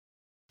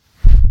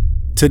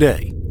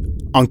Today,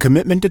 on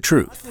Commitment to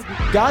Truth.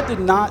 God did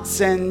not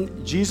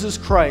send Jesus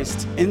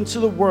Christ into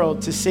the world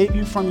to save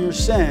you from your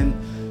sin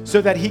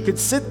so that he could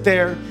sit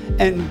there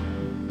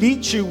and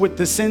beat you with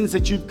the sins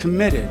that you've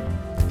committed.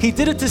 He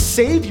did it to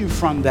save you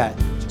from that.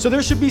 So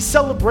there should be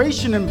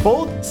celebration in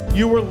both.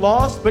 You were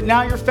lost, but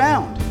now you're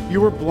found.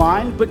 You were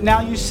blind, but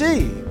now you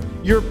see.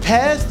 Your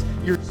past,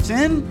 your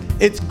sin,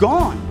 it's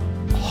gone.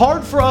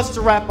 Hard for us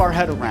to wrap our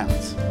head around.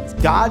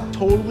 God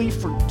totally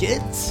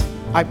forgets.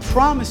 I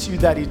promise you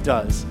that he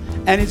does.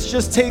 And it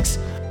just takes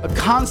a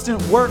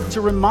constant work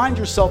to remind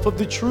yourself of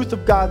the truth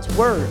of God's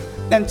word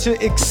and to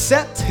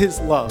accept his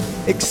love,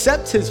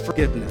 accept his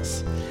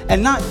forgiveness,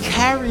 and not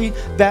carry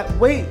that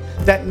weight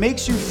that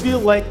makes you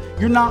feel like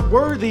you're not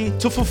worthy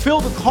to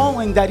fulfill the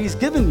calling that he's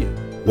given you.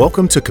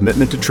 Welcome to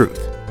Commitment to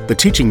Truth, the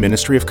teaching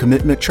ministry of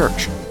Commitment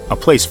Church, a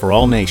place for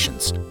all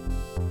nations.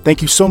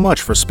 Thank you so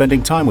much for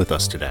spending time with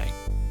us today.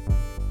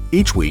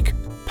 Each week,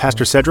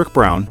 Pastor Cedric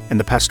Brown and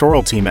the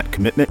pastoral team at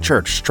Commitment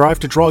Church strive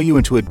to draw you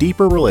into a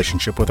deeper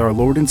relationship with our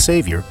Lord and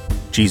Savior,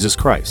 Jesus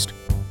Christ.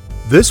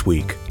 This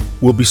week,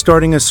 we'll be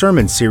starting a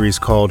sermon series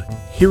called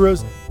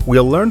Heroes.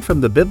 We'll learn from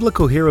the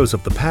biblical heroes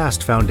of the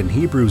past found in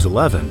Hebrews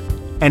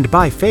 11, and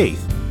by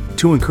faith,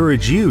 to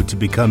encourage you to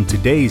become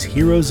today's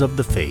heroes of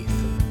the faith.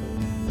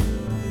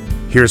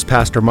 Here's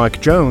Pastor Mike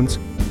Jones,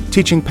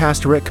 teaching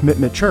pastor at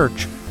Commitment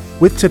Church,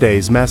 with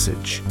today's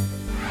message.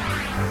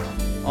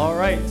 All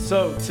right,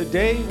 so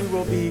today we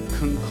will be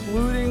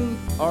concluding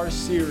our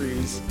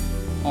series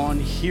on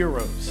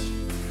heroes.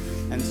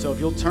 And so if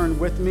you'll turn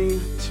with me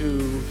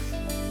to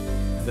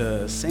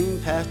the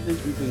same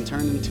passage we've been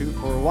turning to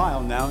for a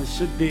while now, it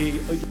should be,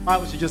 you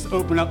probably should just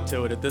open up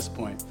to it at this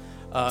point.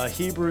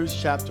 Hebrews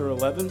chapter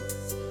 11,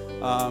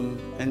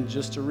 and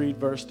just to read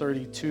verse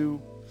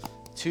 32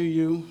 to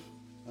you,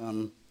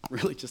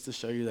 really just to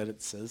show you that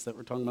it says that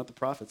we're talking about the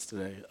prophets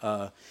today.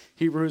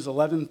 Hebrews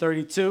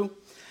 11:32.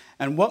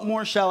 And what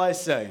more shall I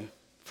say?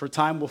 For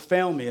time will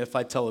fail me if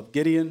I tell of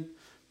Gideon,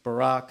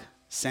 Barak,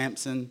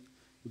 Samson,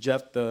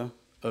 Jephthah,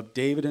 of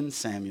David and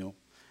Samuel,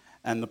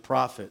 and the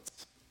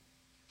prophets.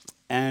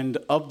 And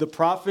of the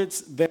prophets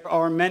there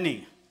are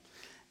many,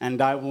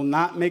 and I will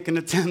not make an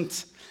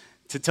attempt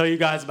to tell you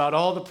guys about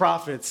all the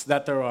prophets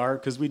that there are,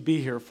 because we'd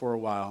be here for a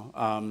while.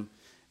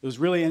 It was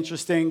really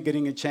interesting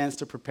getting a chance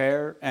to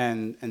prepare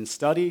and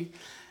study.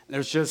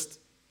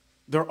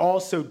 They're all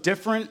so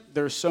different.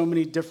 There's so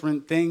many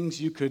different things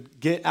you could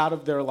get out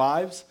of their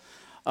lives.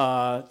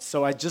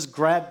 So I just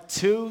grabbed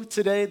two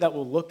today that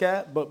we'll look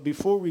at. But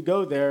before we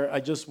go there,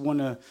 I just want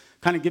to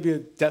kind of give you a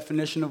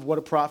definition of what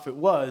a prophet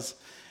was.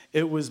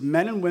 It was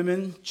men and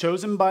women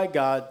chosen by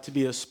God to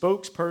be a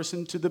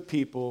spokesperson to the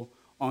people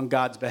on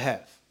God's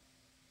behalf.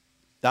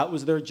 That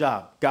was their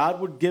job.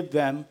 God would give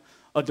them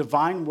a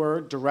divine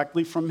word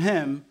directly from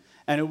him,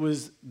 and it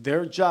was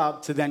their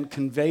job to then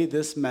convey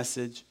this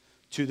message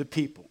to the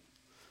people.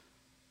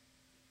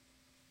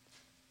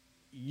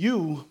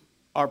 You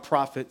are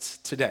prophets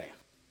today.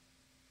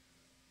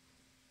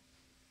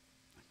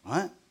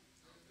 What?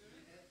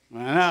 I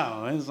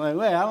know. It's like,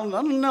 wait, I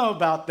don't know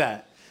about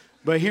that.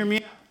 But hear me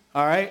out,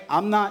 all right?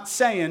 I'm not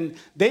saying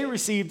they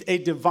received a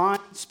divine,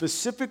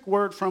 specific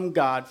word from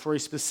God for a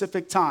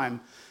specific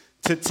time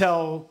to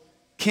tell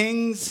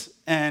kings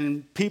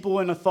and people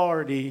in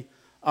authority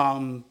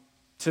to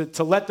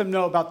let them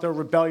know about their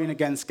rebellion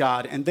against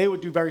God. And they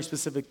would do very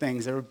specific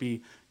things. There would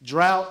be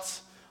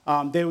droughts.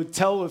 They would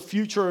tell of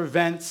future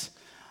events.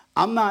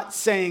 I'm not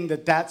saying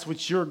that that's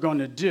what you're going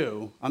to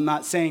do. I'm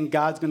not saying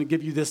God's going to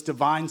give you this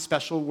divine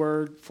special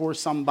word for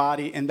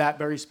somebody in that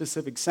very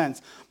specific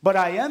sense. But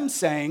I am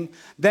saying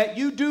that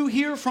you do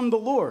hear from the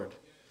Lord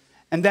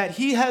and that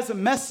he has a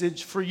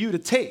message for you to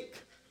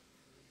take.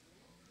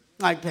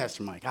 Like,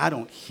 Pastor Mike, I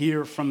don't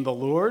hear from the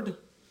Lord.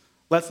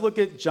 Let's look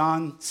at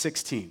John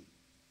 16.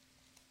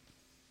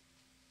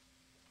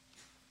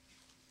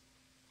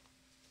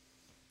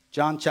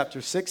 John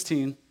chapter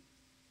 16.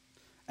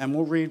 And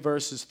we'll read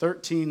verses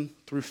 13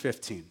 through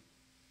 15.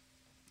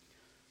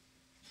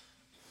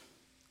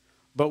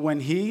 But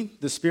when he,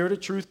 the Spirit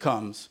of truth,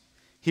 comes,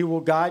 he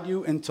will guide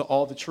you into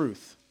all the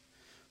truth.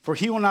 For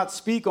he will not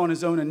speak on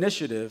his own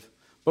initiative,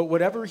 but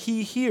whatever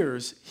he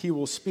hears, he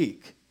will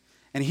speak.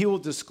 And he will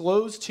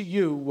disclose to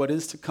you what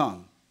is to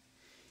come.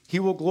 He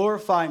will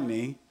glorify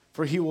me,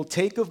 for he will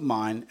take of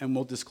mine and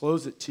will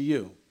disclose it to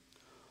you.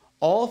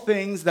 All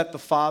things that the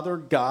Father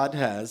God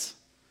has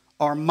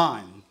are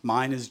mine.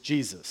 Mine is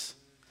Jesus.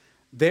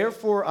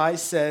 Therefore, I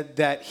said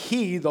that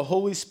he, the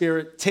Holy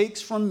Spirit, takes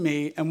from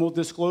me and will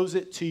disclose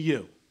it to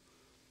you.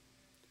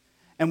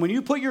 And when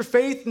you put your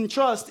faith and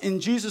trust in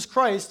Jesus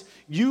Christ,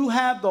 you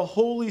have the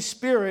Holy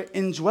Spirit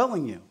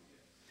indwelling you.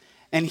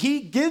 And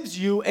he gives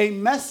you a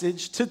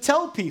message to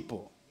tell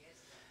people.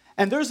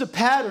 And there's a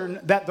pattern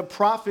that the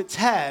prophets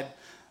had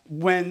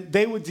when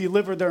they would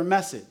deliver their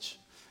message.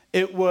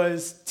 It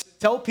was to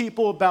tell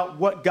people about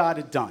what God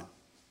had done,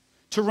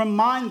 to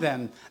remind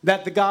them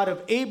that the God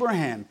of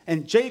Abraham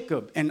and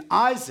Jacob and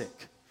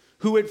Isaac,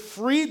 who had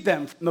freed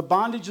them from the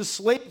bondage of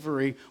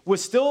slavery,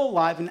 was still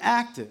alive and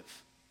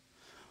active.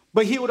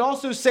 But he would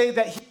also say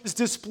that he was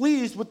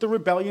displeased with the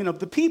rebellion of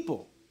the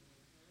people.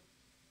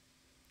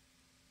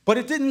 But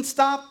it didn't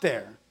stop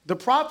there. The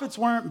prophets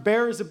weren't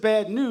bearers of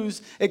bad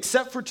news,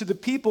 except for to the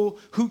people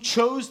who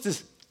chose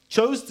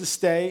to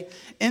stay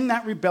in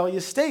that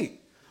rebellious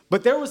state.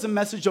 But there was a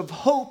message of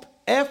hope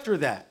after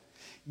that.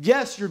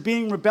 Yes, you're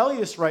being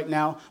rebellious right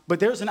now, but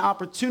there's an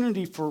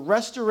opportunity for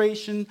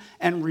restoration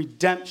and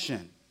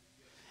redemption.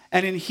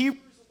 And in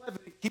Hebrews 11,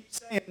 it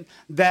keeps saying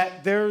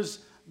that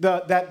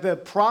that the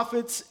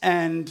prophets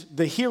and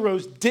the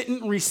heroes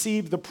didn't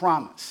receive the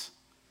promise.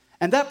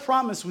 And that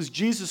promise was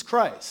Jesus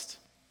Christ.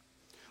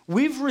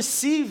 We've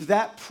received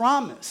that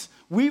promise.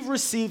 We've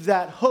received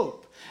that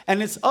hope.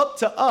 And it's up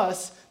to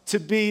us to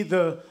be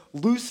the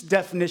loose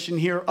definition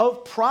here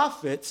of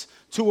prophets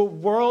to a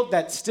world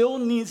that still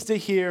needs to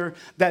hear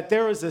that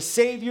there is a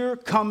Savior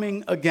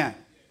coming again.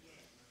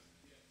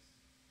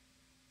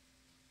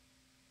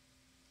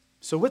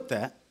 So with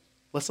that,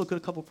 let's look at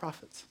a couple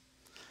prophets.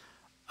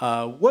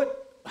 How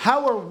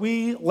are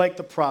we like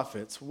the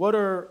prophets? What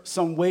are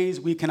some ways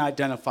we can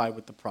identify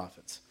with the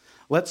prophets?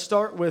 Let's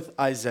start with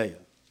Isaiah.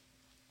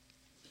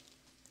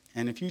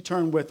 And if you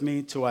turn with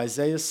me to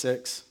Isaiah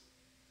 6,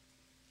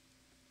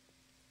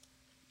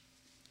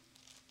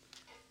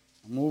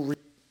 and we'll read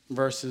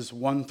verses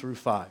 1 through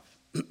 5.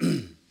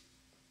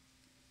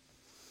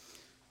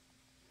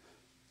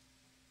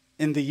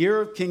 In the year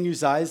of King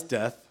Uzziah's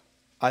death,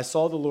 I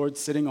saw the Lord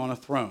sitting on a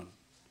throne,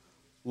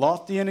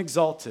 lofty and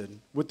exalted,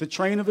 with the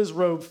train of his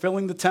robe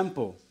filling the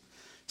temple.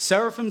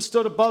 Seraphim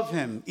stood above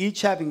him,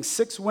 each having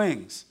 6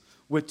 wings.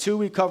 With 2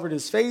 he covered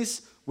his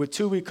face, with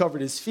 2 he covered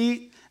his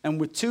feet, and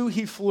with 2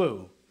 he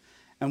flew.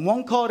 And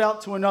one called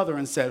out to another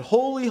and said,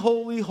 Holy,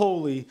 holy,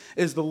 holy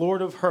is the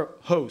Lord of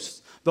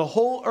hosts. The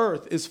whole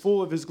earth is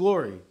full of his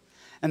glory.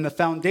 And the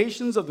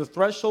foundations of the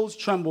thresholds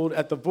trembled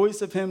at the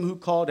voice of him who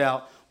called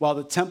out, while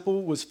the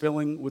temple was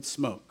filling with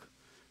smoke.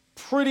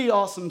 Pretty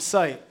awesome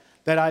sight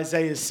that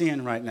Isaiah is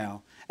seeing right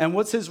now. And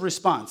what's his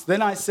response?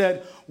 Then I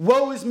said,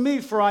 Woe is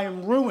me, for I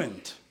am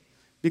ruined,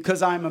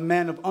 because I am a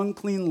man of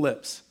unclean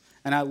lips,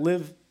 and I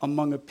live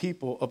among a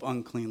people of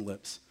unclean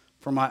lips.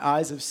 For my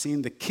eyes have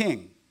seen the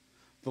King,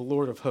 the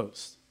Lord of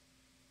hosts.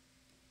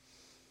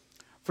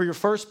 For your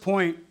first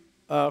point,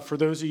 for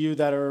those of you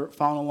that are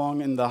following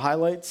along in the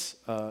highlights,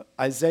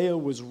 Isaiah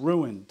was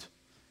ruined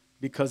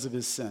because of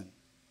his sin.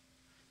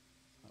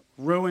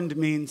 Ruined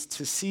means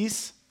to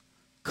cease,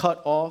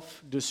 cut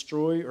off,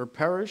 destroy, or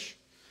perish.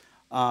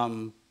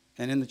 And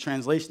in the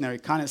translation there, he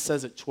kind of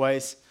says it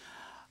twice.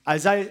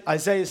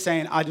 Isaiah is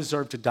saying, I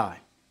deserve to die.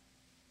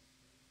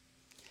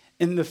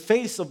 In the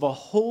face of a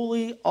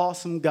holy,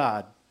 awesome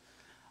God,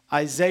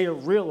 Isaiah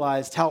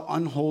realized how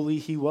unholy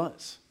he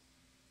was.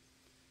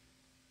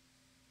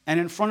 And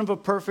in front of a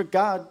perfect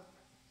God,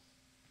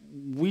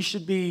 we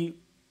should be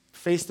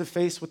face to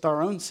face with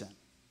our own sin.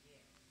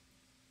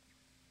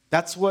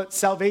 That's what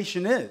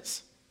salvation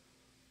is.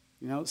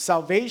 You know,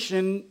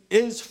 salvation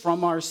is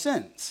from our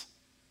sins.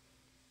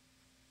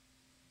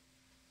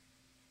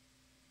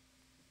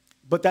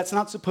 But that's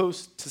not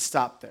supposed to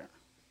stop there.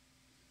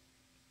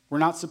 We're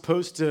not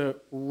supposed to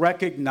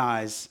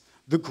recognize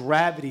the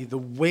gravity, the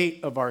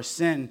weight of our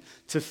sin,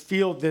 to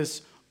feel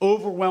this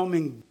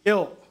overwhelming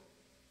guilt,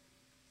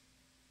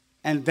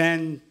 and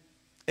then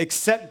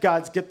accept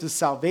God's gift of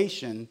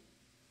salvation,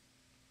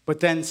 but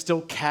then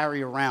still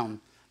carry around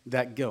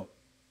that guilt.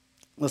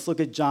 Let's look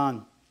at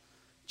John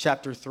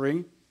chapter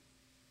 3,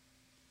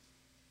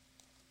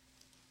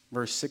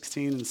 verse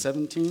 16 and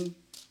 17,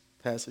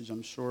 passage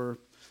I'm sure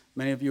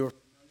many of you are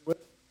familiar with.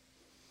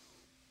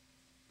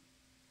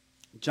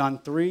 John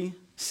 3,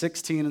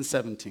 16 and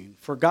 17.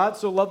 For God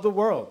so loved the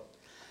world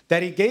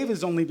that he gave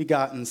his only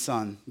begotten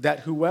Son, that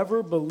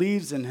whoever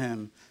believes in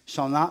him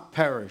shall not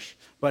perish,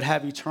 but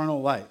have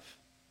eternal life.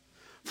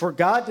 For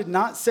God did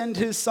not send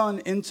his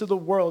Son into the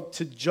world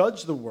to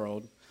judge the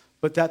world,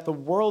 but that the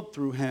world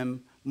through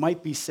him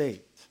might be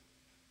saved.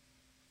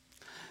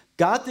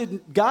 God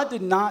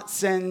did not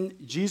send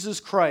Jesus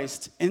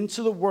Christ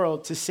into the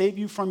world to save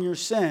you from your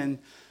sin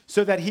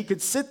so that he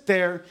could sit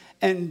there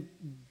and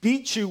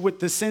beat you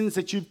with the sins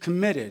that you've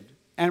committed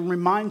and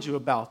remind you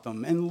about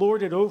them and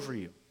lord it over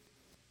you.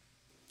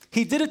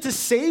 He did it to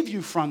save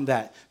you from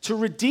that, to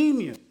redeem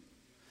you.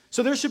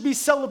 So there should be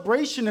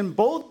celebration in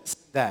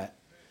both that.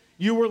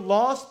 You were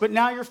lost, but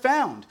now you're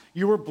found.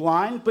 You were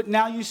blind, but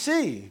now you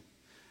see.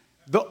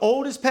 The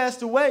old has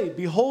passed away.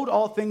 Behold,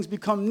 all things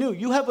become new.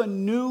 You have a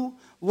new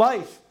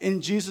life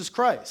in Jesus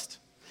Christ.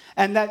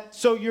 And that,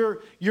 so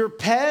your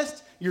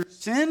past, your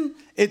sin,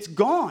 it's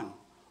gone.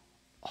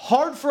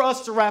 Hard for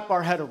us to wrap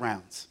our head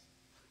around.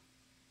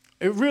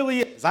 It really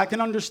is. I can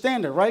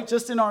understand it, right?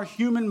 Just in our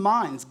human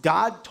minds,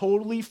 God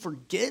totally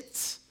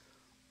forgets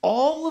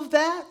all of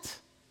that.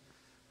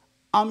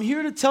 I'm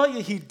here to tell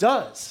you he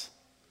does.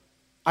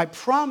 I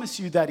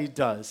promise you that he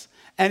does.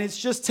 And it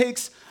just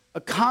takes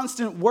a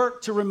constant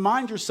work to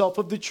remind yourself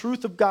of the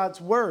truth of God's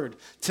word,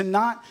 to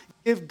not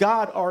give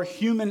God our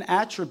human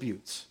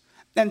attributes,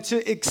 and to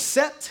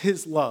accept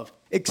his love,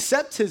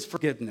 accept his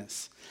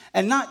forgiveness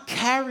and not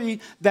carry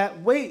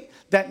that weight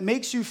that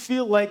makes you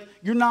feel like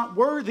you're not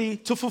worthy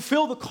to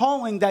fulfill the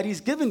calling that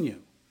he's given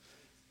you,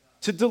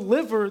 to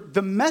deliver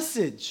the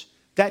message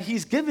that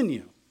he's given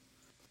you.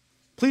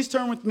 Please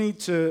turn with me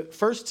to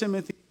 1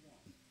 Timothy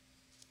 1.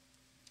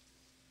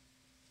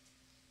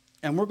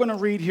 And we're going to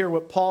read here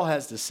what Paul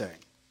has to say.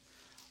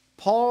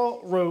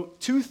 Paul wrote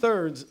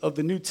 2/3 of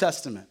the New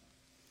Testament.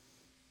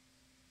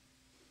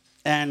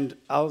 And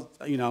I'm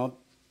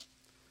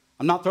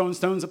not throwing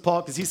stones at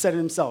Paul because he said it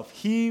himself.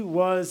 He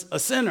was a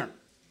sinner,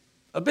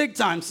 a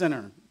big-time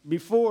sinner,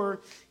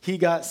 before he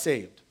got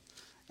saved.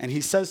 And he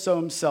says so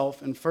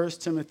himself in 1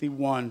 Timothy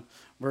 1,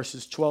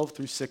 verses 12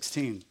 through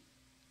 16.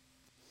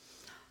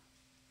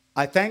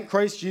 I thank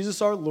Christ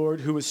Jesus our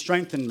Lord, who has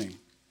strengthened me,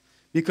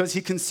 because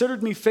he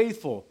considered me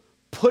faithful,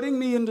 putting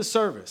me into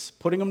service,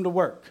 putting him to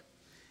work.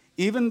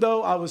 Even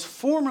though I was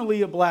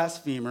formerly a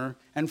blasphemer,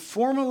 and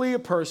formerly a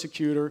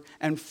persecutor,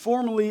 and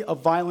formerly a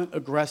violent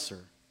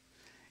aggressor,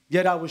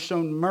 yet I was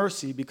shown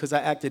mercy because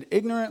I acted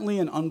ignorantly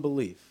in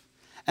unbelief.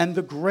 And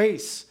the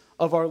grace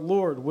of our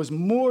Lord was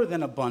more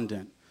than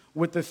abundant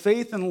with the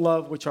faith and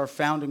love which are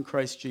found in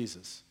Christ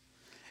Jesus.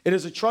 It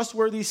is a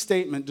trustworthy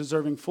statement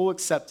deserving full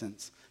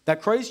acceptance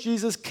that Christ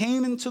Jesus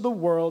came into the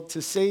world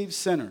to save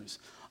sinners,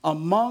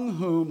 among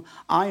whom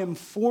I am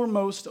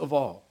foremost of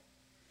all.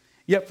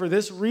 Yet for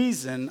this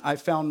reason I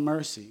found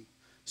mercy,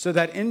 so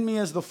that in me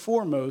as the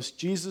foremost,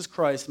 Jesus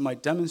Christ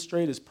might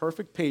demonstrate his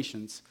perfect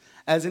patience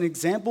as an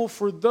example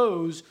for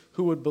those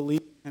who would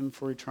believe in him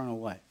for eternal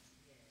life.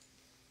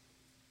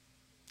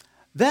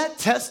 That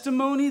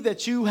testimony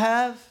that you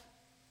have,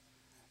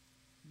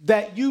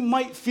 that you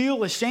might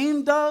feel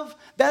ashamed of,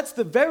 that's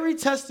the very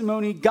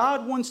testimony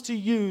God wants to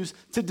use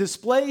to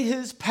display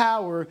his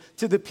power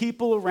to the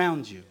people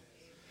around you.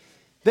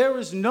 There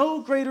is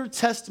no greater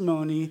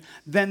testimony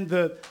than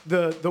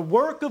the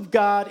work of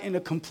God in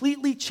a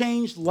completely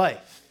changed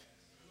life.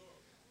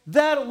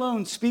 That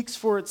alone speaks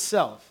for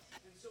itself.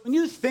 When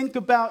you think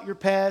about your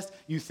past,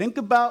 you think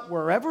about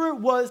wherever it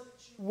was that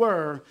you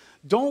were,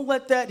 don't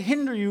let that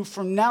hinder you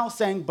from now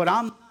saying, but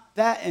I'm not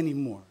that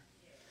anymore.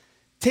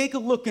 Take a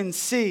look and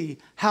see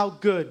how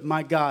good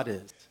my God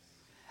is.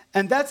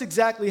 And that's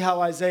exactly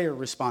how Isaiah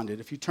responded.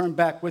 If you turn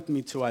back with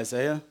me to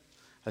Isaiah,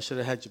 I should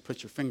have had you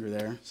put your finger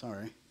there,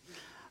 sorry.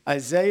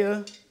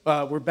 Isaiah,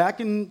 we're back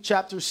in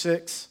chapter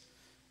 6,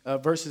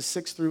 verses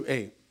 6 through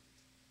 8.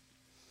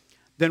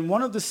 Then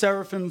one of the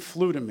seraphim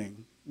flew to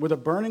me with a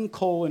burning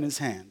coal in his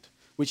hand,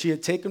 which he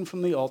had taken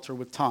from the altar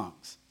with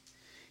tongs.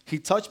 He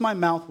touched my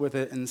mouth with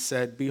it and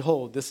said,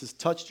 behold, this has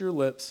touched your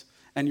lips,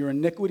 and your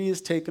iniquity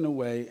is taken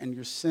away, and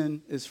your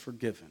sin is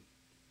forgiven.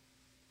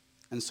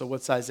 And so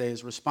what's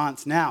Isaiah's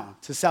response now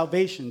to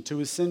salvation, to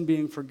his sin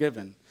being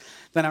forgiven?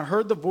 Then I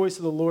heard the voice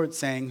of the Lord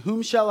saying,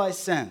 whom shall I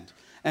send?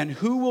 And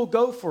who will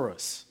go for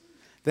us?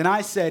 Then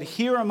I said,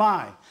 here am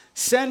I.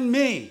 Send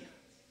me.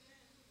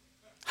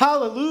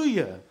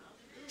 Hallelujah.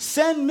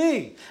 Send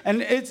me.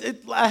 And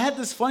I had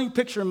this funny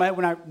picture in my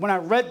head when I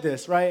read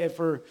this, right?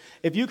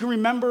 If you can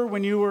remember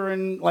when you were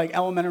in like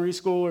elementary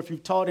school, or if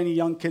you've taught any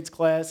young kids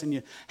class and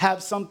you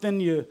have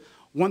something you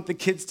want the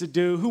kids to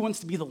do, who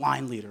wants to be the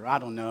line leader? I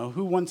don't know.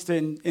 Who wants to,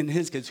 in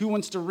his kids, who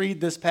wants to read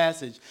this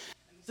passage?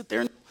 And sit there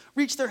and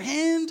reach their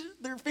hand,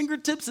 their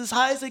fingertips as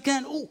high as they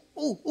can.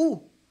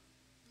 Ooh.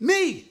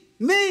 Me.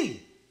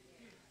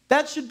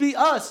 That should be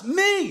us.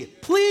 Me,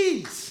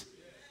 please.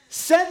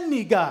 Send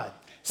me, God.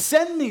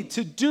 Send me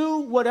to do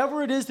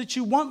whatever it is that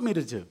you want me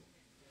to do.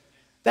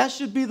 That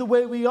should be the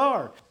way we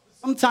are.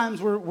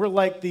 Sometimes we're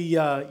like you get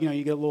a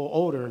little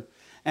older,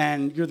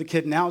 and you're the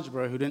kid in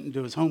algebra who didn't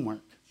do his homework.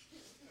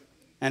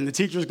 And the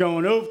teacher's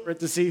going over it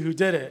to see who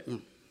did it. I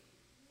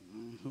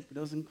hope he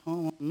doesn't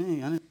call on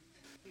me.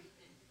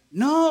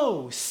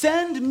 No,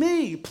 send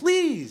me,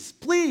 please.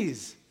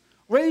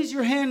 Raise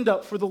your hand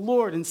up for the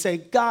Lord and say,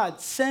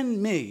 God,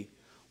 send me.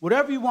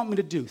 Whatever you want me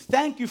to do.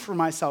 Thank you for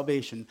my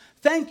salvation.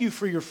 Thank you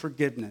for your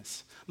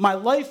forgiveness. My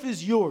life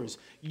is yours.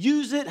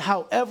 Use it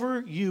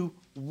however you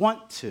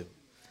want to.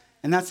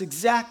 And that's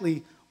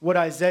exactly what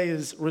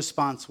Isaiah's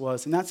response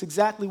was. And that's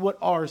exactly what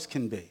ours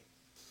can be.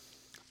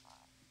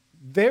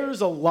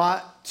 There's a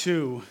lot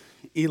to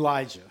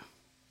Elijah.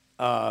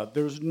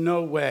 There's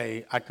no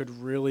way I could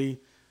really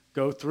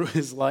go through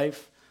his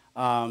life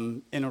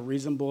in a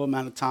reasonable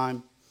amount of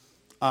time.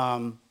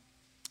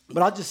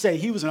 But I'll just say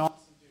he was an awesome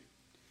dude.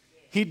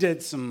 He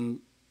did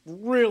some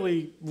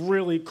really,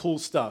 really cool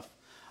stuff.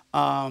 He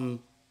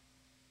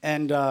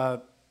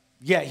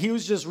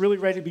was just really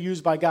ready to be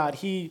used by God.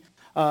 He,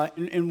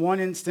 in one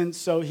instance,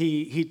 so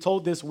he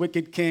told this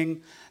wicked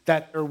king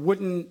that there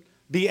wouldn't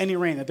be any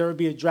rain, that there would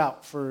be a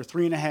drought for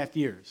 3.5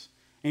 years.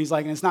 And he's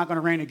like, and it's not going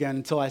to rain again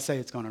until I say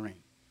it's going to rain.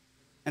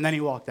 And then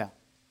he walked out.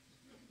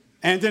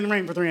 And it didn't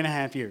rain for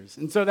 3.5 years.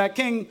 And so that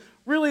king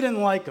really didn't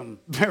like him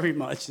very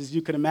much, as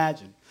you could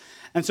imagine.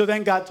 And so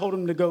then God told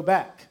him to go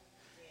back.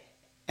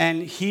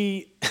 And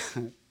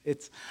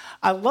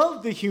I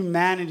love the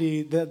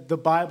humanity that the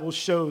Bible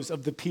shows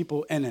of the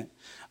people in it.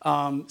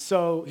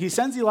 So he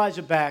sends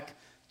Elijah back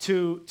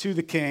to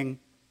the king.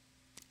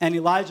 And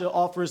Elijah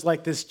offers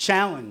like this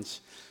challenge.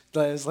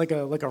 It's like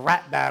a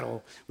rap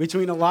battle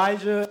between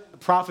Elijah and the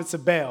prophets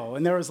of Baal.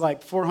 And there was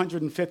like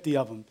 450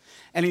 of them.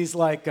 And he's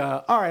like,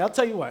 all right, I'll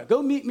tell you what.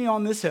 Go meet me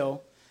on this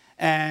hill.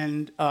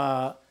 And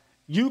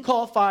you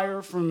call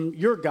fire from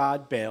your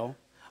God, Baal.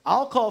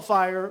 I'll call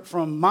fire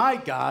from my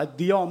God,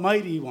 the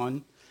Almighty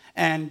One.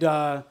 And,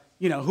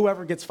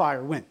 whoever gets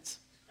fire wins.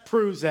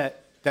 Proves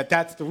that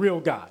that's the real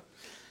God.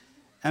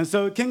 And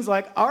so the king's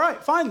like, all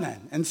right, fine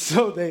then. And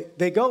so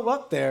they go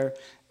up there.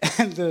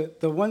 And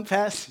the one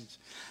passage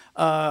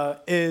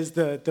is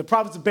the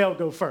prophets of Baal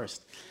go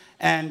first.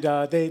 And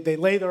they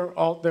lay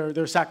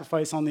their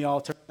sacrifice on the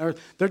altar.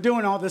 They're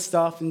doing all this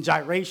stuff and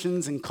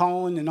gyrations and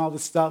calling and all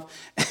this stuff.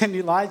 And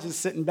Elijah's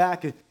sitting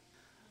back and,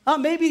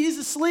 maybe he's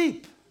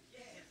asleep.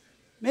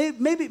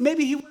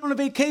 Maybe he went on a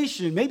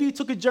vacation. Maybe he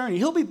took a journey.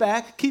 He'll be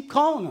back. Keep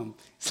calling him.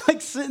 It's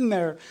like sitting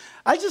there.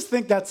 I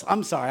think that's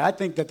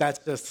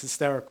just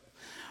hysterical.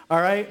 All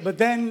right? But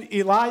then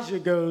Elijah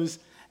goes,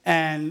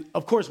 and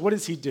of course, what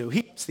does he do?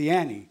 He ups the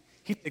ante.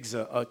 He digs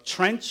a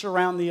trench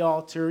around the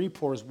altar. He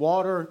pours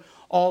water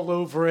all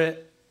over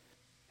it.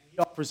 And he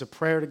offers a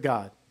prayer to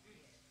God.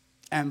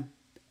 And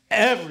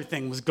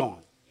everything was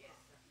gone.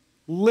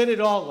 Lit it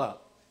all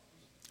up.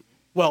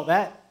 Well,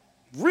 that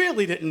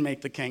really didn't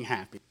make the king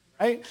happy,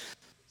 right?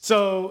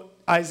 So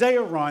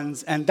Isaiah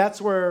runs, and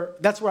that's where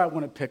I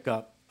want to pick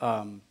up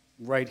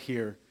right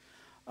here.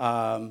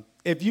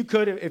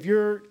 If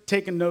you're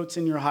taking notes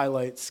in your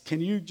highlights,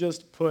 can you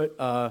just put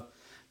that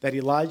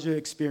Elijah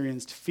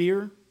experienced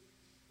fear,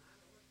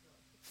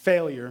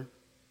 failure,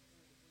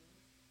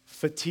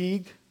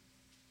 fatigue,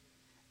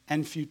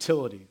 and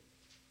futility?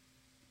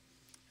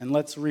 And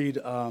let's read,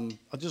 I'll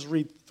just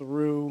read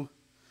through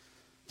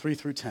 3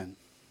 through 10.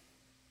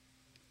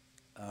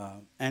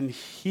 And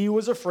he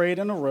was afraid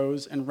and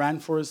arose and ran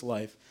for his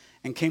life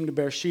and came to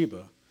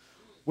Beersheba,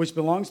 which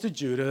belongs to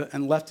Judah,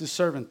 and left his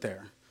servant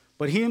there.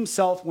 But he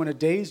himself went a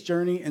day's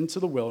journey into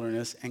the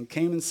wilderness and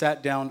came and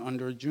sat down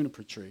under a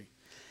juniper tree.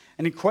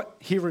 And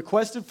he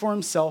requested for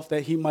himself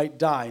that he might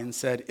die and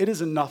said, "It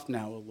is enough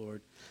now, O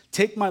Lord.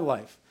 Take my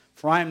life,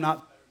 for I am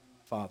not better than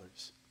my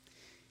father's."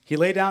 He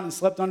lay down and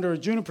slept under a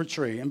juniper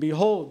tree, and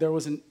behold, there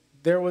was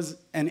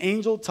an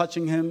angel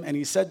touching him, and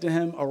he said to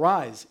him,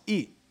 "Arise,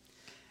 eat."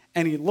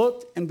 And he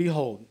looked, and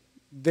behold,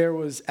 there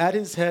was at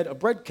his head a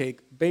bread cake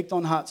baked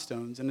on hot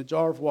stones and a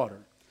jar of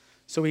water.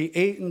 So he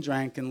ate and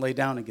drank and lay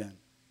down again.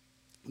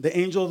 The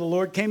angel of the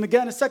Lord came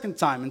again a second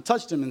time and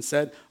touched him and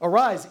said,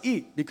 "Arise,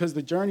 eat, because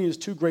the journey is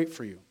too great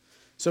for you."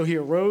 So he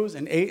arose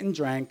and ate and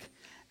drank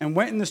and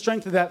went in the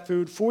strength of that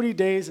food 40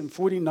 days and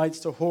 40 nights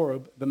to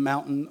Horeb, the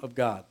mountain of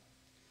God.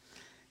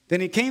 Then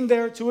he came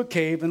there to a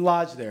cave and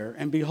lodged there,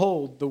 and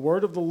behold, the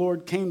word of the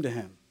Lord came to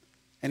him.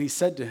 And he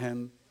said to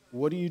him,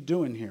 "What are you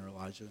doing here,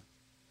 Elijah?"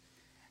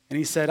 And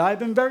he said, "I have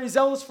been very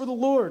zealous for the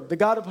Lord, the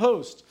God of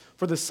hosts,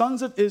 for the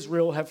sons of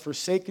Israel have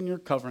forsaken your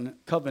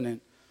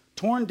covenant,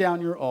 torn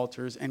down your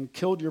altars, and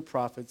killed your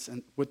prophets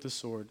with the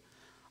sword.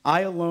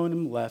 I alone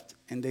am left,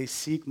 and they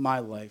seek my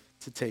life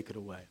to take it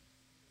away."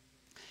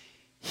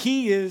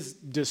 He is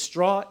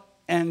distraught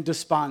and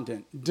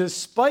despondent,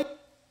 despite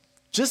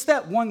just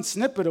that one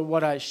snippet of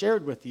what I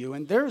shared with you,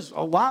 and there's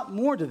a lot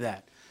more to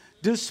that.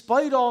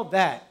 Despite all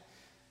that,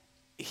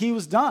 he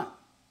was done.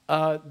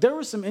 There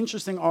were some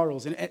interesting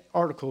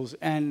articles,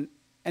 and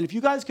if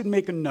you guys could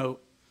make a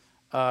note,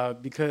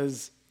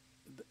 because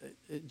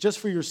just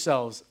for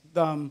yourselves,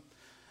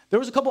 there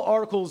was a couple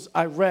articles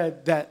I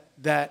read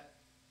that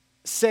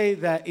say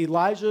that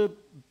Elijah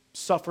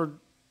suffered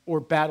or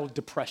battled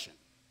depression.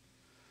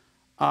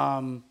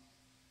 And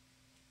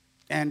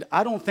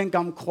I don't think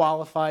I'm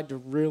qualified to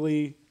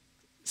really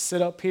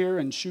sit up here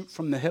and shoot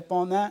from the hip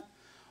on that.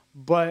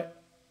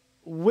 But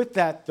with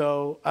that,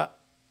 though,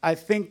 I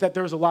think that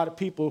there's a lot of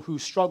people who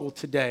struggle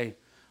today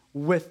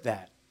with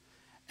that.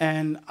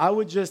 And I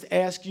would just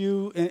ask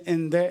you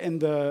in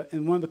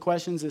one of the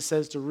questions, it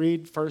says to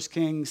read 1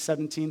 Kings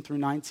 17 through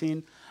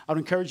 19. I would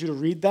encourage you to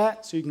read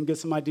that so you can get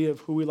some idea of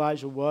who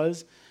Elijah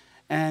was.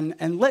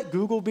 And let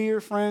Google be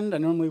your friend. I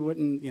normally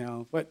wouldn't,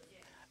 but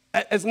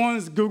as long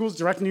as Google's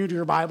directing you to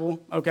your Bible,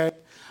 okay?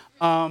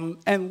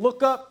 And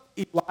look up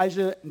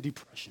Elijah and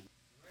depression.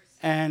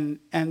 And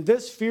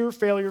this fear,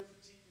 failure,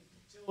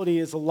 futility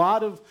is a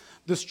lot of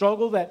the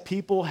struggle that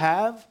people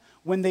have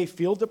when they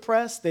feel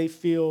depressed. They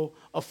feel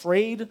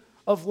afraid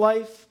of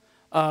life.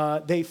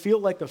 They feel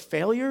like a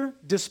failure,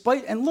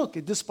 despite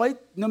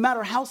no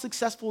matter how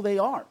successful they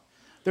are.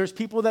 There's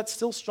people that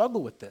still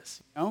struggle with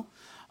this,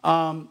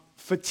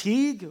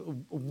 fatigue,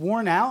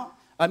 worn out.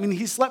 I mean,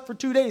 he slept for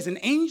 2 days. An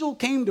angel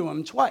came to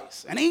him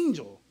twice, an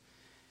angel.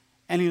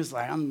 And he was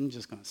like, "I'm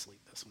just going to sleep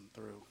this one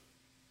through.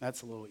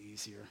 That's a little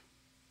easier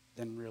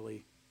than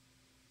really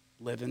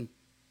living."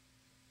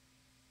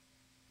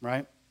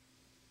 Right?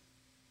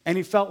 And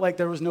he felt like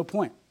there was no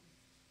point.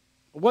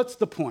 What's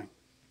the point?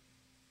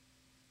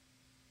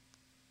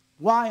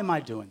 Why am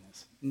I doing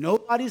this?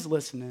 Nobody's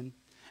listening.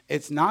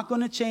 It's not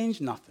going to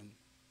change nothing.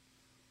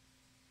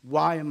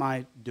 Why am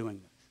I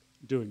doing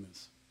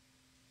this?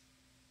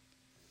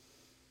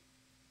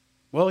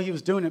 Well, he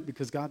was doing it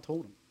because God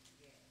told him.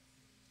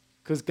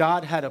 Because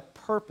God had a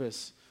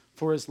purpose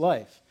for his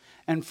life.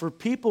 And for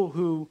people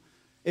who,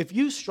 if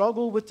you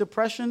struggle with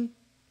depression,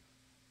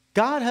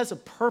 God has a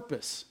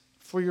purpose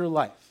for your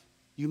life.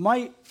 You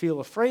might feel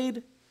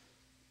afraid,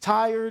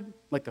 tired,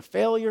 like a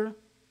failure,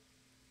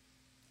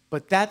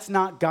 but that's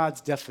not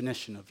God's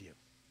definition of you.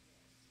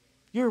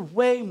 You're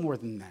way more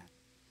than that.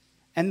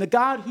 And the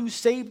God who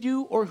saved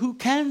you, or who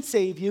can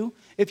save you,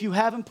 if you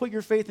haven't put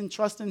your faith and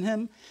trust in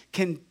him,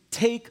 can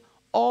take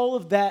all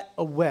of that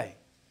away.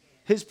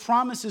 His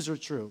promises are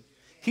true.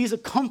 He's a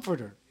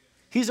comforter.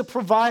 He's a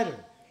provider.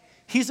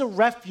 He's a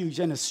refuge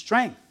and a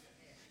strength.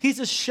 He's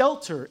a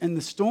shelter in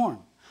the storm.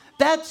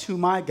 That's who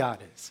my God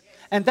is.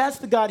 And that's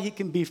the God he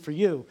can be for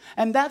you.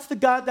 And that's the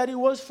God that he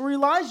was for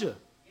Elijah.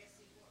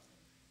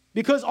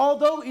 Because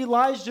although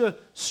Elijah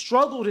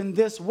struggled in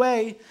this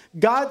way,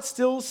 God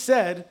still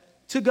said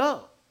to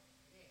go.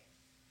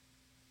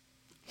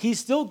 He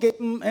still gave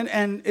him,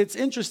 and it's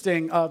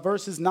interesting,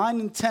 verses 9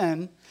 and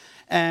 10,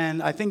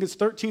 and I think it's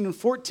 13 and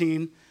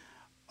 14,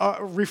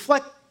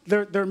 reflect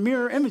their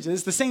mirror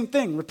images, the same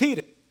thing,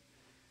 repeated.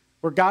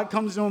 Where God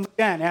comes to him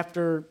again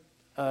after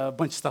a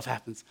bunch of stuff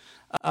happens.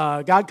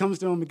 God comes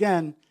to him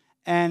again,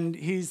 and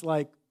he's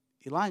like,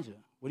 Elijah,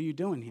 what are you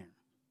doing here?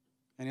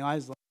 And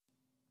Elijah's like,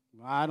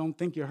 well, I don't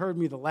think you heard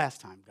me the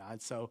last time,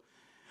 God, so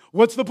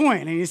what's the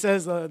point? And he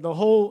says the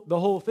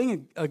whole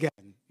thing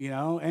again, you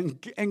know,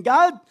 and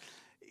God,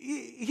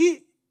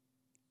 he's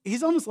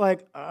almost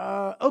like,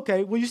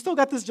 okay, well, you still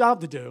got this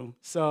job to do.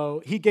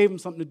 So he gave him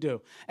something to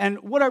do. And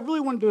what I really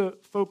wanted to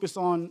focus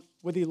on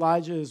with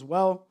Elijah as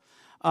well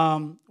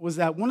was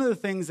that one of the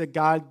things that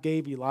God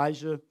gave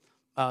Elijah,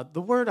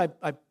 the word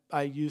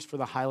I used for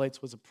the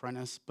highlights was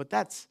apprentice, but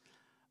that's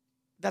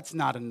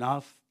not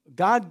enough.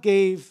 God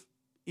gave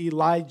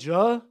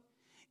Elijah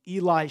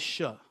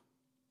Elisha.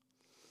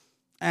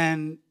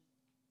 And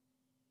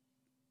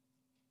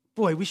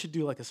boy, we should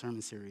do like a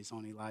sermon series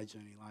on Elijah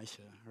and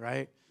Elisha,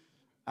 right?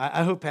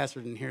 I hope Pastor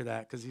didn't hear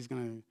that, because he's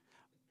going to,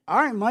 all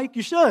right, Mike,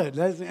 you should.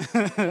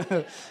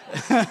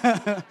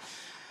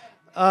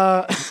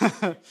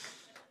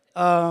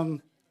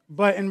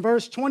 But in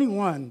verse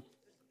 21,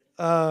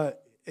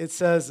 it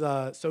says,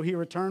 so he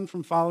returned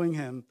from following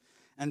him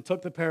and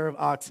took the pair of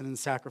oxen and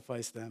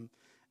sacrificed them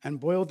and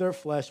boiled their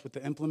flesh with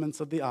the implements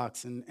of the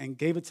oxen and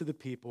gave it to the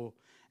people,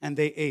 and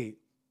they ate.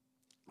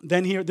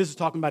 Then this is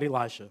talking about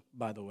Elisha,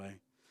 by the way.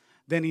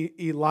 Then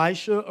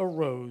Elisha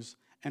arose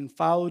and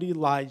followed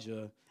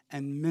Elijah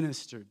and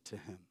ministered to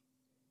him.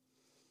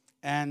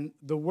 And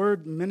the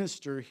word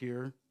minister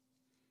here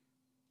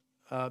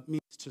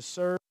means to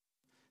serve,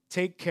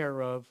 take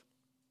care of,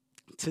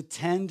 to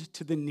tend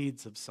to the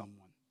needs of someone.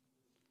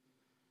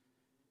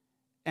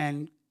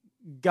 And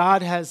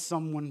God has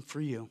someone for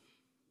you.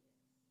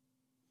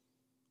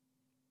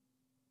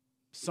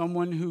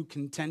 Someone who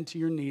can tend to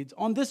your needs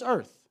on this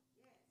earth.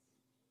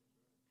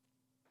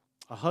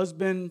 A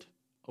husband,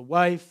 a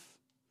wife,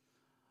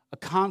 a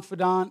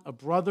confidant, a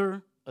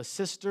brother, a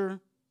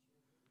sister,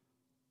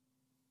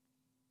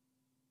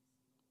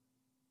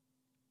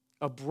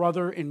 a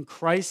brother in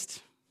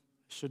Christ.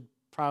 Should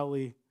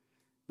probably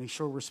make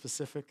sure we're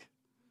specific.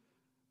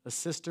 A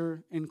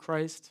sister in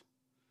Christ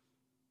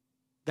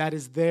that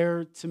is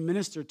there to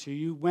minister to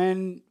you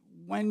when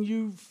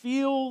you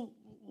feel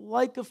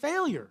like a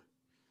failure,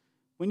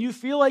 when you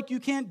feel like you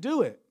can't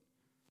do it,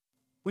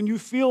 when you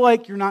feel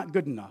like you're not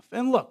good enough.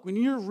 And look, when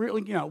you're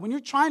really, when you're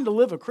trying to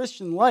live a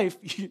Christian life,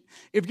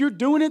 if you're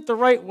doing it the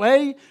right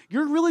way,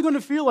 you're really going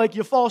to feel like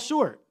you fall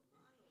short.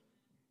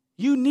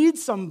 You need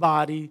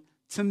somebody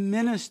to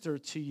minister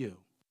to you.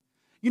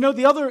 You know,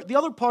 the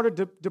other part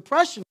of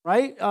depression,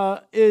 right,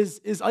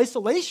 is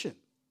isolation.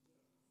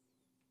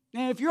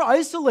 And if you're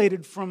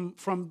isolated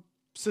from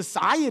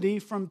society,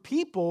 from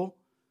people,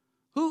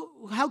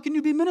 how can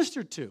you be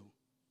ministered to?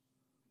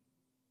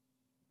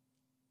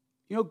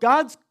 You know,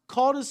 God's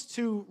called us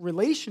to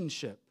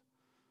relationship.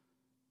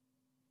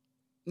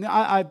 Now,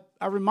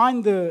 I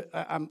remind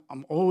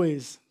I'm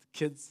always, the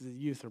kids, the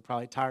youth are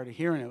probably tired of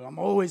hearing it. I'm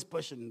always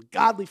pushing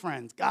godly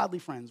friends,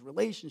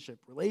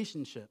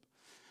 relationship.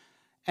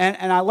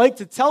 And I like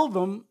to tell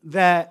them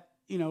that,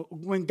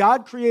 when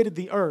God created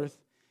the earth,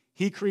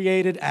 he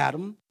created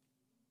Adam,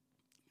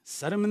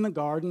 set him in the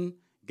garden,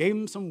 gave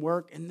him some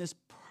work, and this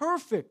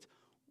perfect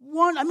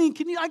one. I mean,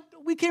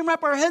 we can't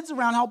wrap our heads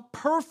around how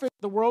perfect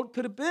the world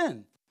could have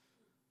been.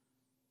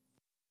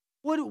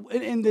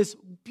 In this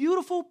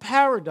beautiful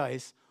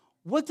paradise,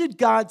 what did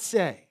God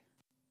say?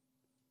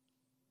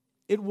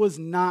 It was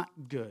not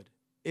good.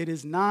 It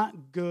is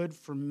not good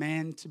for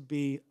man to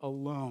be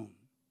alone.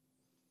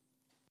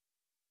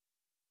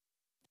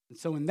 And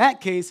so in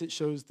that case, it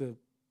shows the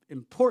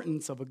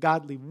importance of a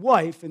godly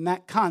wife in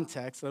that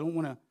context. I don't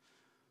want to,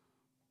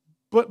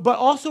 but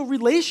also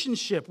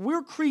relationship.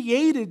 We're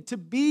created to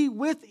be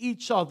with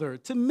each other,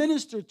 to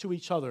minister to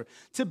each other,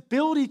 to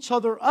build each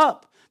other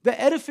up. The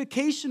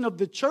edification of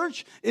the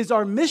church is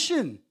our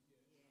mission.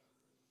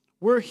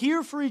 We're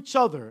here for each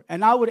other.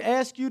 And I would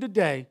ask you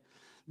today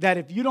that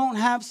if you don't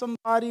have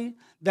somebody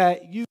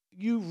that you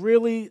you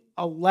really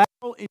allow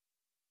in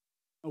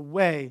a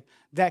way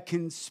that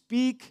can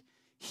speak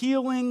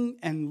healing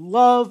and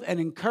love and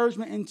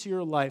encouragement into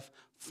your life,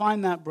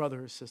 find that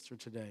brother or sister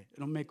today.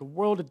 It'll make a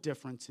world of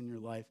difference in your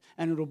life,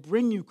 and it'll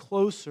bring you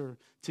closer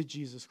to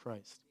Jesus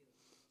Christ.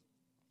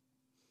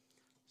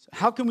 So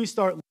how can we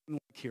start living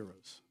like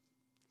heroes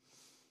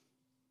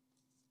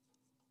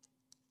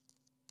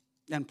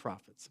and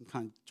prophets? I'm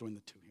kind of joining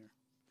the two here.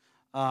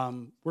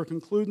 We're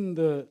concluding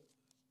the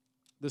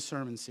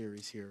sermon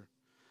series here.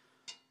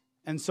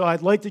 And so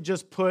I'd like to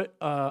just put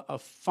a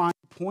fine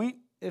point,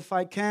 if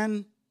I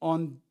can,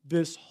 on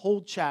this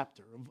whole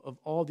chapter of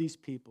all these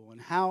people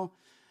and how,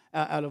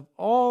 out of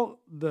all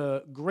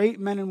the great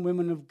men and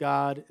women of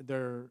God,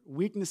 their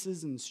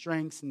weaknesses and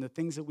strengths and the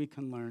things that we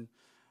can learn,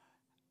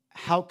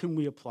 how can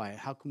we apply it?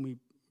 How can we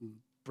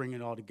bring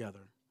it all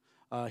together?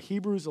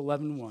 Hebrews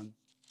 11:1.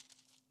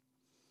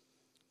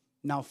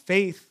 Now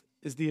faith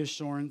is the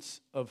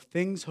assurance of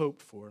things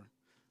hoped for,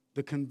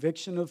 the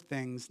conviction of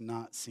things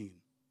not seen.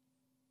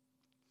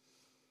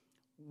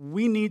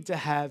 We need to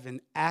have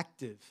an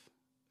active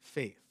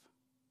faith.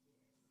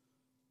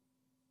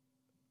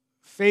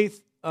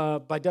 Faith,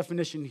 by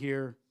definition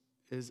here,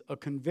 is a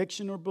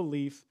conviction or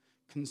belief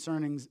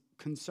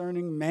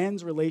concerning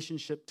man's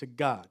relationship to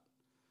God.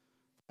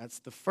 That's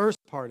the first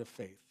part of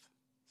faith.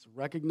 It's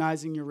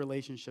recognizing your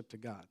relationship to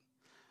God.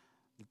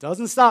 It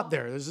doesn't stop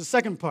there. There's a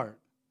second part.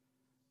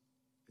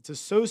 It's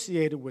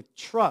associated with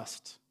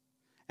trust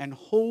and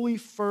holy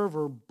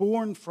fervor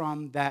born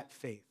from that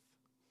faith.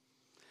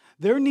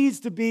 There needs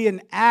to be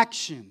an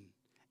action,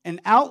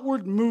 an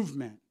outward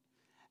movement,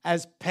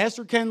 as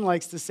Pastor Ken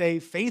likes to say,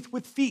 faith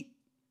with feet.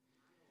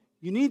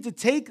 You need to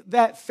take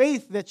that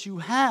faith that you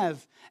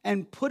have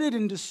and put it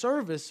into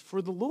service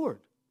for the Lord.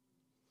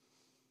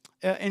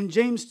 In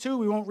James 2,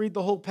 we won't read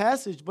the whole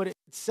passage, but it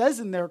says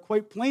in there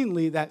quite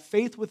plainly that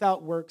faith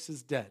without works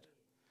is dead.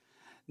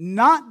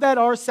 Not that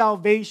our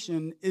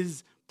salvation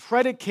is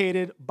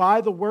predicated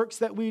by the works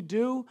that we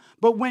do,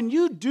 but when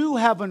you do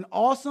have an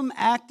awesome,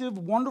 active,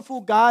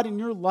 wonderful God in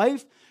your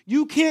life,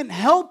 you can't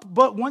help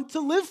but want to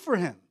live for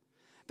Him.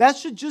 That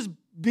should just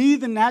be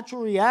the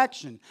natural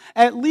reaction.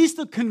 At least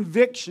a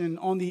conviction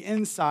on the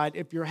inside.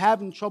 If you're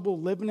having trouble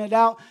living it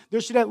out,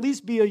 there should at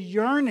least be a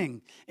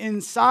yearning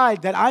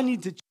inside that I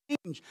need to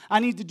change. I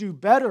need to do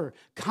better.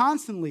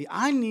 Constantly,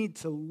 I need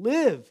to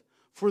live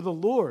for the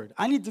Lord.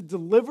 I need to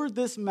deliver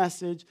this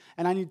message,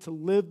 and I need to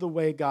live the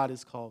way God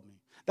has called me.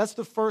 That's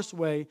the first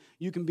way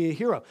you can be a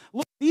hero.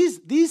 Look,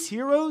 these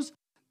heroes,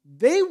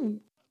 they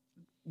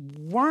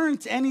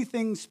weren't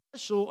anything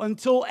special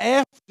until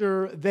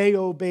after they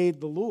obeyed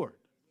the Lord.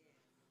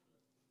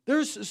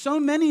 There's so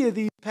many of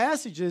these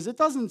passages, it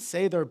doesn't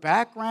say their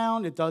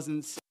background, it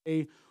doesn't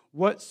say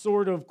what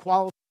sort of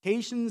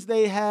qualifications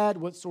they had,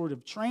 what sort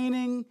of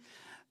training.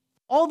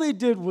 All they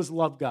did was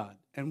love God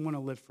and want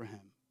to live for Him.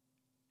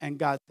 And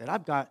God said,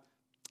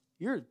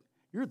 you're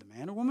the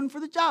man or woman for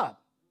the job.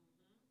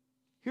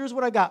 Here's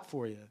what I got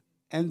for you.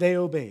 And they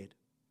obeyed.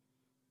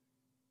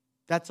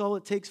 That's all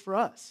it takes for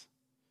us.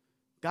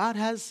 God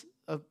has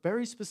a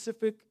very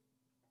specific,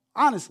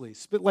 honestly,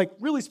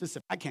 really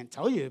specific. I can't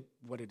tell you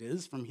what it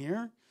is from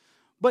here,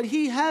 but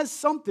He has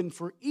something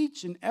for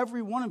each and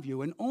every one of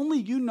you, and only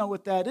you know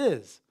what that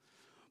is.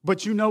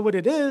 But you know what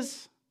it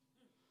is.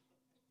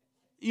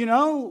 You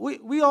know,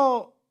 we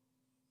all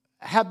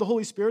have the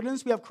Holy Spirit in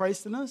us. We have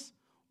Christ in us.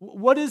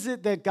 What is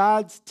it that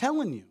God's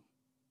telling you?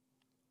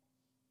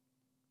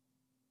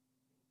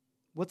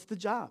 What's the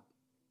job?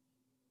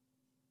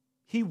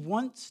 He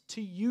wants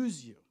to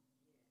use you.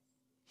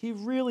 He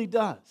really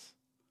does.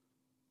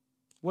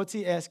 What's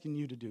He asking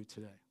you to do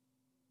today?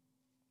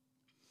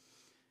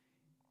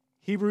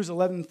 Hebrews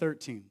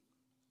 11:13.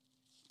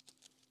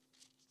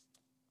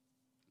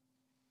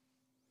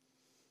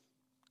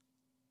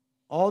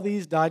 All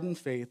these died in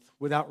faith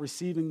without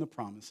receiving the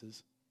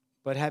promises,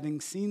 but having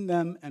seen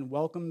them and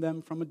welcomed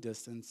them from a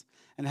distance,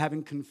 and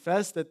having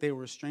confessed that they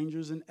were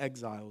strangers and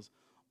exiles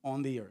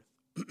on the earth.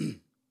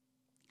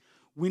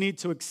 We need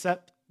to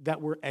accept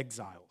that we're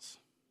exiles.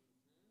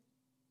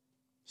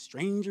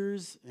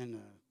 Strangers in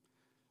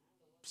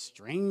a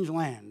strange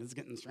land. It's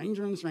getting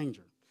stranger and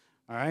stranger.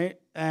 All right?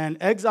 And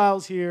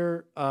exiles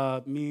here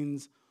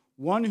means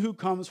one who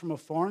comes from a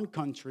foreign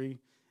country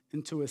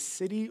into a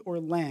city or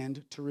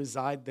land to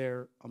reside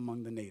there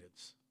among the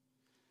natives.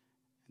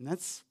 And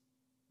that's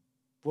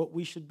what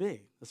we should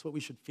be. That's what we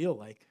should feel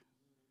like.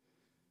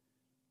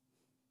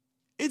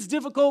 It's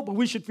difficult, but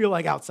we should feel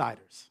like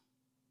outsiders.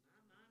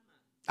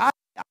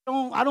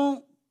 I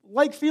don't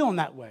like feeling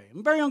that way.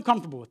 I'm very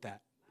uncomfortable with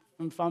that.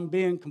 If I'm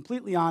being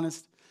completely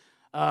honest,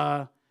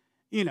 who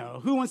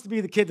wants to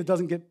be the kid that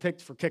doesn't get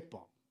picked for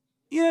kickball?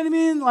 You know what I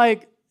mean?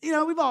 Like,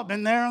 we've all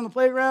been there on the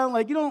playground.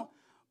 Like,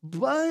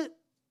 but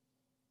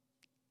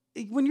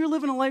when you're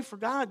living a life for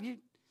God,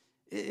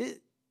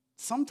 it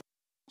sometimes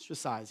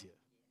ostracize you.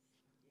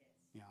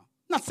 I'm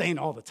not saying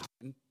all the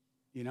time,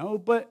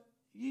 but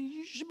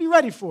you should be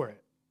ready for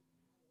it.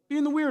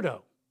 Being the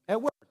weirdo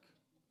at work.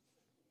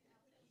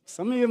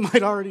 Some of you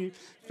might already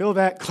feel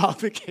that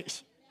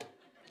qualification.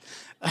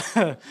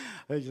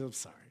 I'm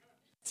sorry.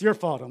 It's your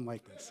fault I'm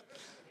like this.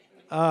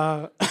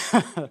 But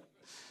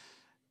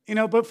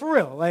for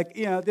real,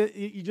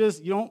 you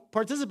don't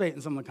participate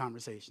in some of the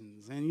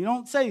conversations, and you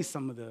don't say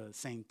some of the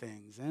same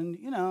things, and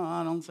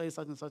I don't say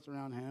such and such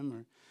around him,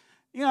 or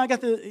I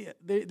got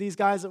these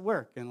guys at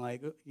work, and I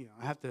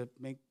have to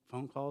make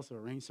phone calls to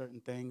arrange certain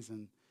things,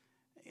 and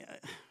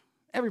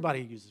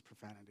everybody uses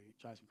profanity. It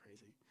drives me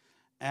crazy,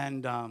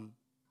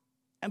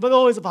 but they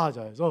always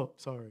apologize. Oh,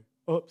 sorry.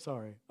 Oh,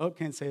 sorry. Oh,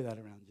 can't say that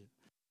around you.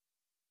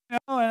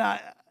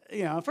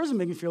 At first it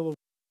made me feel a little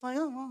like,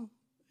 oh, well,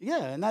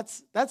 yeah, and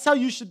that's how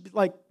you should be,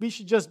 we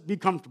should just be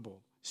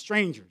comfortable,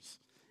 strangers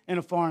in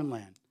a foreign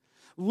land,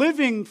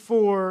 living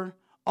for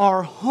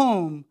our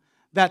home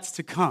that's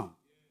to come.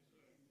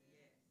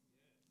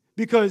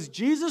 Because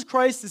Jesus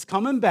Christ is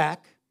coming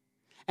back,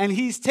 and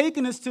he's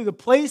taken us to the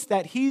place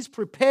that he's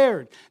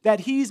prepared,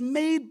 that he's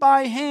made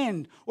by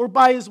hand or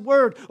by his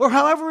word, or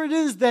however it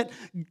is that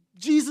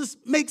Jesus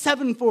makes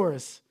heaven for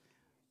us.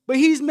 But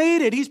he's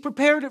made it. He's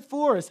prepared it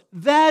for us.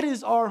 That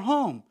is our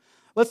home.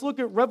 Let's look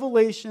at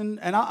Revelation,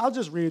 and I'll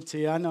just read it to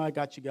you. I know I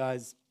got you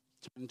guys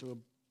turned to a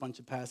bunch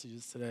of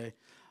passages today.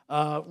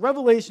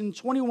 Revelation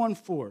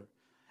 21:4.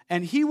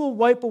 And he will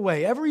wipe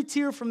away every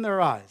tear from their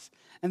eyes,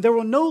 and there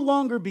will no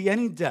longer be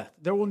any death.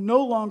 There will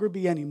no longer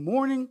be any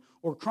mourning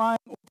or crying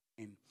or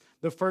pain.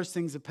 The first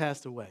things have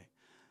passed away.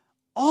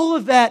 All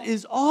of that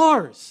is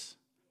ours.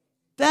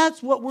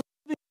 That's what we're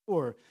living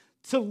for.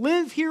 To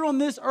live here on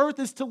this earth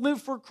is to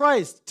live for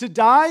Christ. To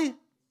die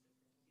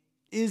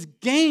is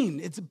gain.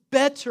 It's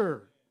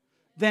better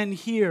than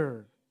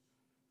here.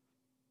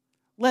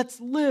 Let's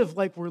live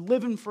like we're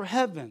living for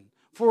heaven,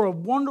 for a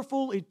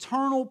wonderful,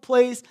 eternal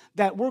place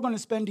that we're going to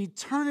spend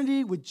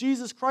eternity with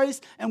Jesus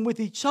Christ and with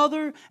each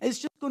other. It's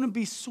just going to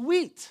be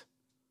sweet.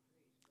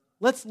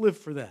 Let's live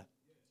for that.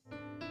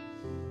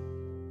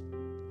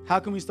 How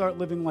can we start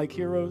living like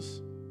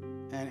heroes?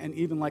 And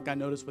even like I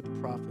noticed with the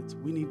prophets,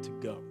 we need to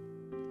go.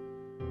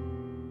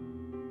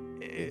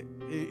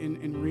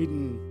 In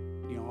reading,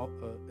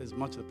 as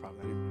much of the prophet,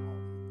 I didn't read all of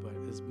them, but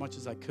as much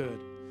as I could,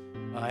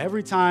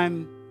 every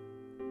time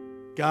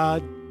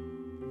God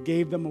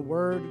gave them a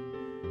word,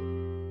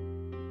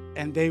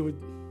 and they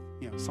would,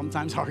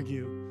 sometimes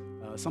argue,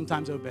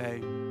 sometimes obey,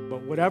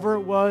 but whatever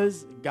it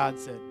was, God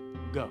said,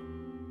 go.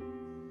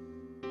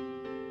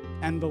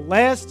 And the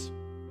last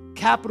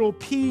capital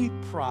P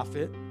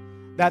prophet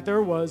that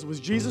there was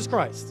Jesus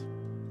Christ.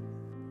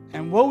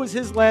 And what was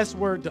his last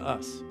word to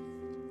us?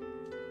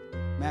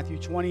 Matthew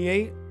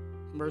 28,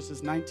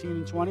 verses 19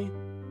 and 20.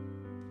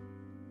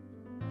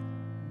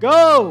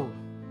 Go!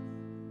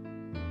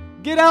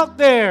 Get out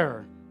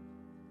there!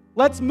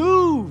 Let's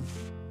move!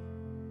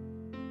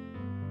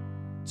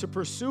 To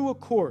pursue a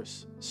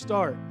course,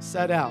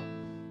 set out,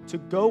 to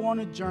go on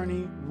a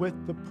journey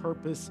with the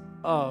purpose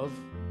of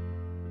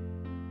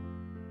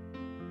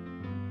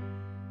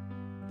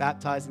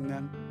baptizing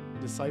them,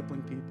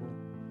 discipling people,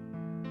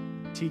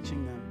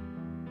 teaching them,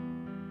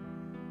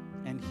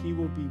 and he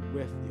will be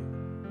with you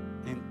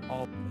in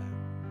all of that.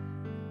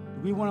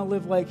 Do we want to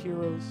live like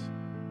heroes?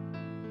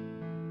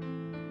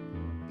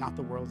 Not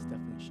the world's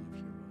definition of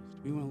heroes.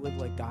 Do we want to live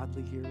like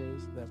godly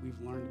heroes that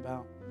we've learned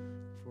about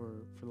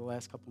for the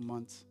last couple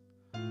months?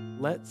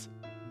 Let's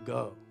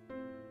go.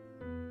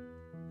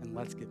 And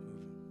let's get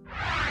moving.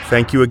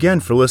 Thank you again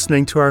for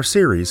listening to our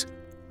series,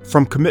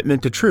 From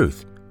Commitment to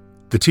Truth,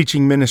 the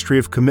teaching ministry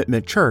of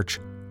Commitment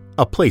Church,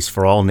 a place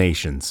for all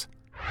nations.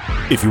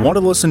 If you want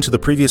to listen to the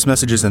previous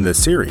messages in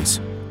this series,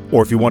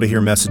 or if you want to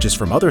hear messages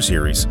from other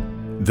series,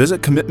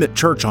 visit Commitment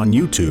Church on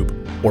YouTube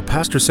or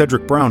Pastor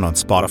Cedric Brown on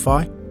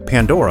Spotify,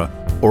 Pandora,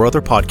 or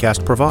other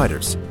podcast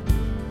providers.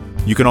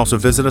 You can also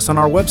visit us on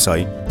our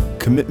website,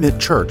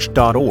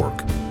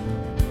 commitmentchurch.org.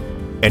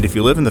 And if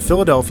you live in the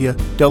Philadelphia,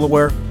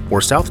 Delaware,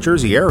 or South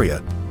Jersey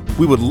area,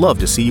 we would love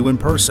to see you in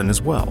person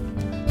as well.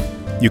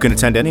 You can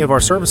attend any of our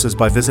services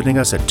by visiting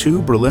us at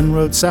 2 Berlin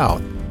Road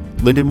South,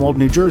 Lindenwold,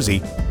 New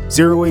Jersey,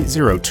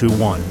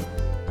 08021.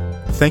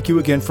 Thank you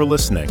again for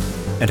listening,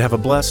 and have a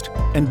blessed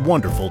and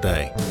wonderful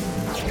day.